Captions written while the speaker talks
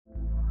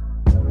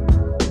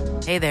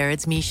Hey there,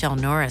 it's Michelle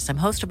Norris. I'm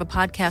host of a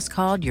podcast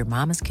called Your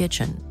Mama's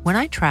Kitchen. When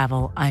I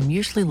travel, I'm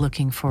usually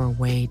looking for a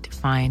way to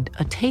find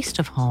a taste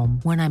of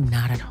home when I'm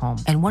not at home.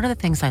 And one of the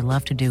things I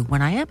love to do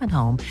when I am at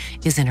home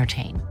is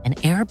entertain. And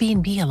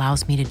Airbnb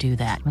allows me to do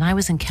that. When I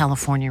was in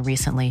California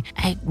recently,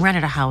 I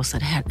rented a house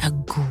that had a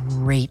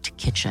great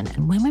kitchen.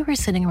 And when we were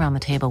sitting around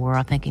the table, we were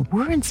all thinking,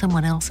 we're in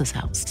someone else's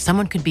house.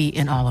 Someone could be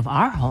in all of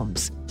our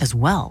homes as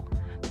well.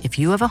 If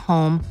you have a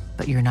home,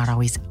 but you're not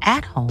always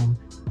at home,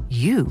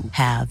 you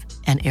have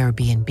an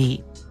Airbnb.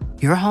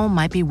 Your home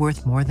might be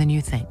worth more than you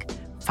think.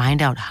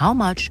 Find out how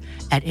much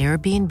at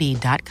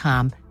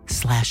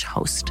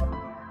airbnb.com/host.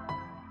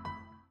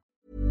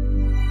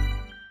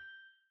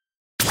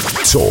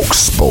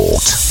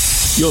 talkSPORT.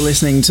 You're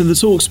listening to the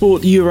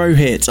talkSPORT Euro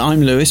Hit.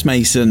 I'm Lewis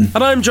Mason.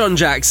 And I'm John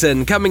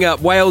Jackson. Coming up,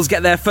 Wales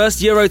get their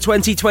first Euro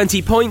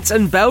 2020 points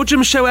and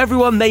Belgium show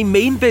everyone they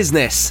mean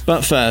business.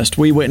 But first,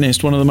 we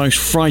witnessed one of the most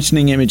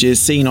frightening images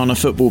seen on a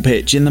football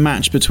pitch in the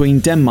match between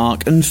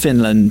Denmark and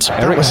Finland.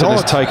 Eriksson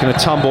has taken a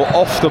tumble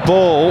off the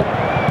ball.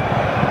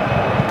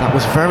 That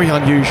was very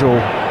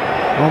unusual.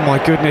 Oh my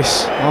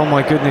goodness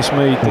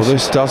me. Well,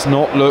 this does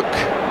not look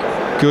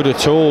good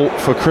at all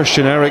for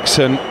Christian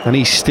Eriksen, and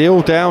he's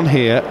still down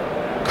here,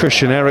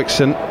 Christian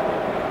Eriksen,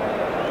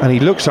 and he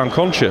looks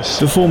unconscious.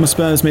 The former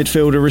Spurs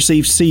midfielder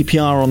received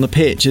CPR on the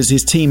pitch as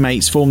his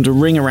teammates formed a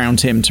ring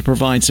around him to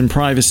provide some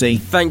privacy.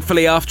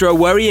 Thankfully, after a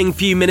worrying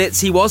few minutes,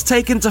 he was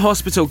taken to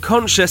hospital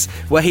conscious,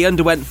 where he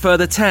underwent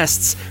further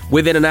tests.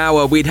 Within an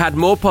hour, we'd had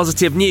more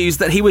positive news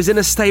that he was in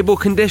a stable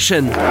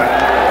condition.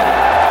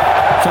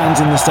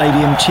 Fans in the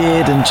stadium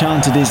cheered and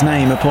chanted his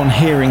name upon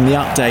hearing the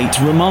update.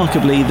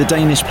 Remarkably, the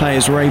Danish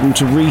players were able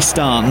to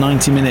restart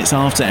 90 minutes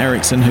after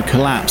Eriksen had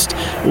collapsed.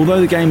 Although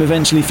the game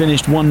eventually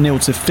finished 1-0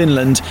 to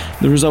Finland,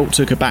 the result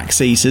took a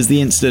backseat as the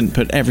incident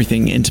put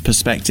everything into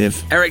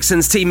perspective.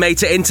 Eriksen's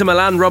teammate at Inter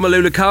Milan,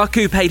 Romelu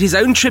Lukaku, paid his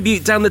own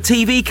tribute down the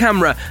TV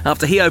camera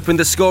after he opened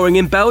the scoring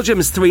in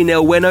Belgium's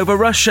 3-0 win over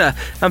Russia.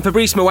 And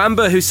Fabrice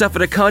Muamba, who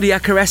suffered a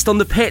cardiac arrest on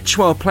the pitch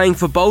while playing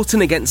for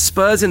Bolton against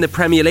Spurs in the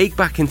Premier League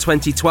back in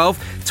 2012,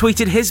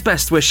 tweeted his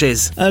best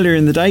wishes. Earlier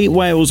in the day,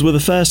 Wales were the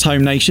first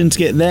home nation to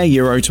get their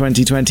Euro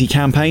 2020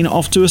 campaign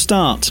off to a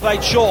start.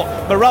 Played short,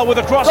 Morel with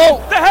a cross.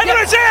 Oh, the header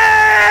is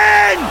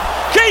in!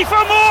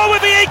 Kiefer Moore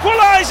with the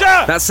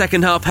equaliser! That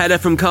second half header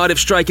from Cardiff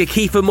striker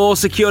Kiefer Moore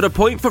secured a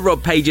point for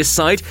Rob Page's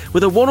side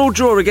with a 1-1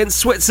 draw against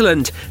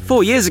Switzerland.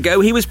 4 years ago,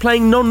 he was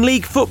playing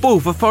non-league football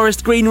for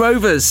Forest Green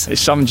Rovers.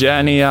 It's some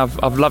journey.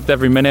 I've loved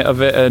every minute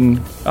of it,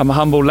 and I'm a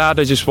humble lad.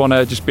 I just want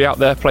to be out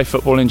there, play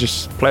football and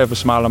just play with a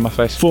smile on my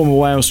face. Former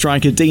Wales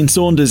striker Dean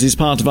Saunders is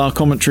part of our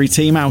commentary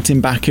team out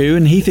in Baku,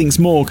 and he thinks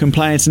Moore can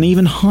play at an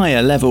even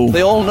higher level.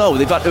 They all know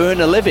they've had to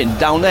earn a living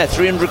down there,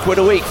 300 quid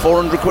a week,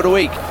 400 quid a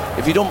week.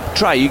 If you don't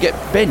try, you get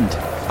binned.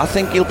 I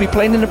think he'll be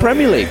playing in the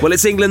Premier League. Well,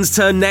 it's England's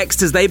turn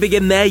next as they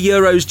begin their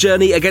Euros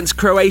journey against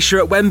Croatia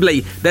at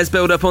Wembley. There's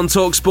build-up on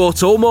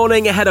talkSPORT all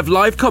morning ahead of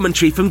live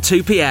commentary from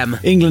 2 p.m.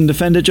 England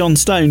defender John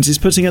Stones is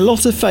putting a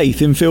lot of faith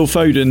in Phil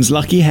Foden's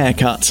lucky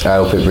haircut. I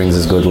hope it brings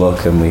us good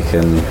luck and we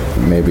can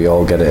maybe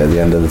all get it at the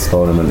end of this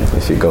tournament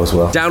if it goes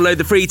well. Download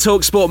the free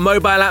talkSPORT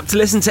mobile app to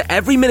listen to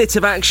every minute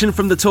of action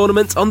from the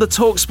tournament on the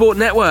talkSPORT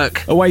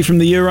network. Away from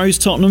the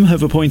Euros, Tottenham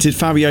have appointed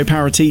Fabio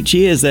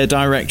Paratici as their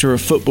director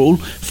of football.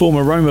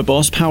 Former Roma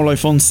boss Paulo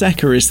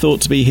Fonseca is thought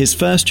to be his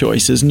first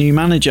choice as new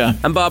manager.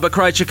 And Barbara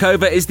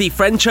Krejcikova is the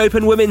French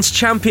Open Women's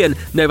Champion.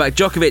 Novak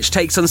Djokovic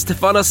takes on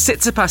Stefanos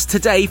Tsitsipas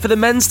today for the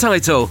men's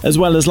title. As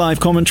well as live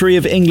commentary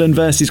of England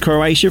versus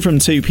Croatia from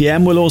 2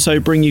 p.m, we'll also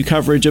bring you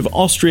coverage of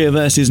Austria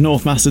versus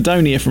North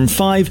Macedonia from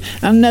 5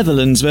 and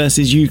Netherlands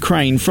versus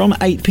Ukraine from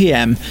 8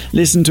 p.m.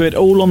 Listen to it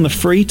all on the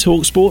free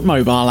talkSPORT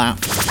mobile app.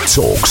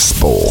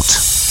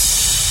 talkSPORT.